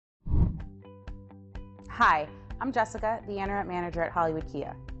Hi, I'm Jessica, the Internet Manager at Hollywood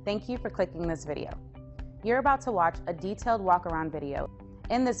Kia. Thank you for clicking this video. You're about to watch a detailed walk-around video.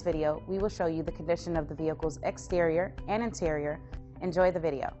 In this video, we will show you the condition of the vehicle's exterior and interior. Enjoy the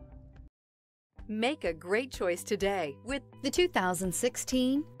video. Make a great choice today with the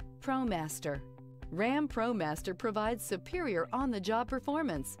 2016 ProMaster. Ram ProMaster provides superior on-the-job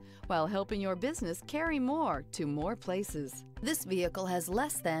performance while helping your business carry more to more places. This vehicle has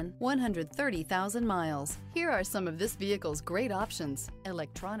less than 130,000 miles. Here are some of this vehicle's great options: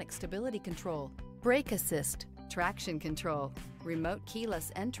 electronic stability control, brake assist, traction control, remote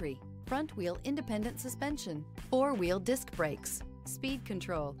keyless entry, front wheel independent suspension, four-wheel disc brakes, speed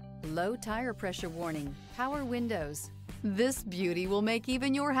control, low tire pressure warning, power windows. This beauty will make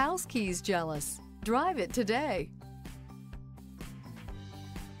even your house keys jealous. Drive it today.